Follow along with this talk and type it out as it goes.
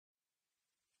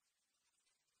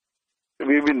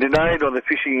We've been denied on the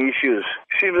fishing issues.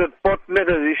 It seems that Portnet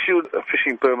has issued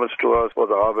fishing permits to us for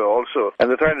the harbour also, and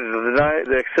they're trying to deny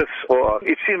the access for us.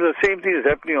 It seems the same thing is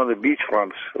happening on the beach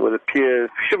fronts with the pier.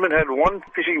 Fishermen had one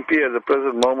fishing pier at the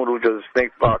present moment, which was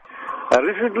Snake Park. And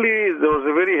recently, there was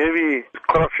a very heavy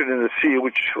corruption in the sea,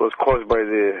 which was caused by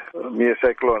the Mia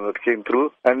cyclone that came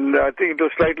through. And I think it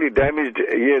was slightly damaged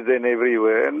here, then,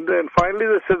 everywhere. And then finally,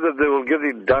 they said that they will get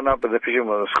it done up and the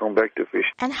fishermen will come back to fish.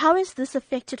 And how has this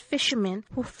affected fishermen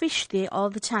who fish there all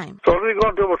the time? It's already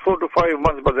gone to about 4 to 5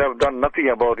 months, but they have done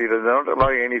nothing about it, and they're not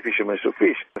allowing any fishermen to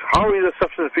fish. How is a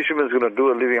subsistence fisherman going to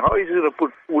do a living? How is he going to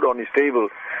put food on his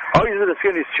table? How is he going to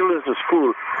send his children to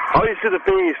school? How is he going to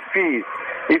pay his fees?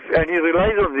 And he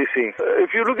relies on these things.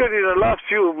 If you look at it in the last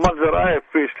few months that I have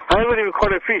fished, I haven't even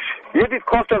caught a fish. Yet it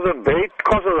costs us on bait, it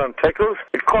costs us on tackles,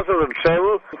 it costs us on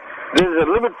travel. There's a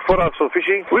limit for us for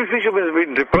fishing. We fishermen have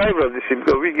been deprived of this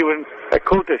because we're given a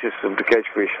quota system to catch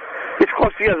fish. It's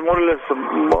costing us more or less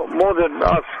more than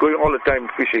us going all the time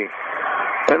fishing.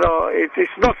 You know,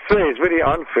 it's not fair. It's very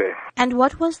unfair. And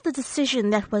what was the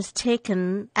decision that was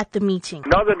taken at the meeting?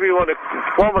 Now that we want to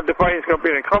form a defiance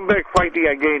campaign and come back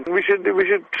fighting again, we should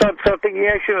start taking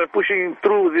action and pushing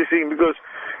through this thing, because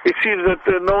it seems that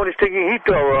no one is taking heed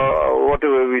to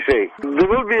whatever we say. There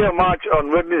will be a march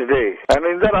on Wednesday, and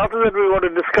after that we want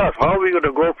to discuss how we're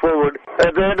going to go forward.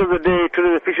 At the end of the day,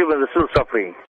 today the fishermen are still suffering.